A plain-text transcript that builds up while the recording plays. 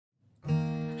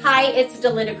Hi, it's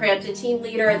Delinda, Crampton team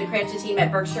leader of the Crampton team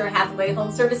at Berkshire Hathaway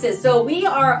HomeServices. So we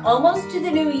are almost to the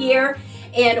new year,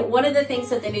 and one of the things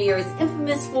that the new year is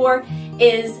infamous for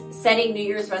is setting New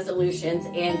Year's resolutions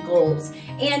and goals.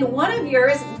 And one of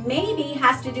yours maybe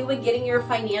has to do with getting your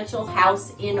financial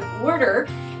house in order.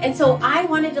 And so I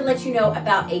wanted to let you know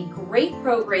about a great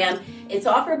program. It's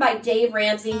offered by Dave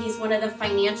Ramsey. He's one of the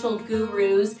financial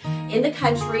gurus in the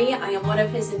country. I am one of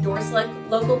his endorsed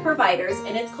local providers,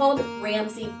 and it's called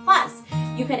Ramsey Plus.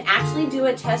 You can actually do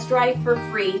a test drive for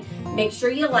free. Make sure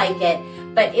you like it,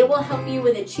 but it will help you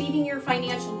with achieving your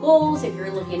financial goals if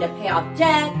you're looking to pay off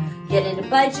debt, get into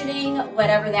budgeting,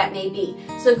 whatever that may be.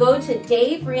 So go to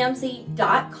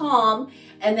daveramsey.com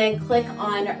and then click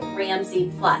on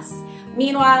Ramsey Plus.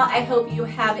 Meanwhile, I hope you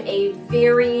have a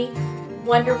very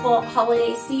wonderful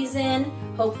holiday season,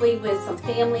 hopefully with some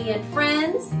family and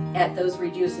friends at those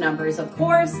reduced numbers, of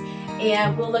course,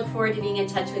 and we'll look forward to being in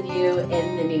touch with you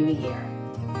in the new year.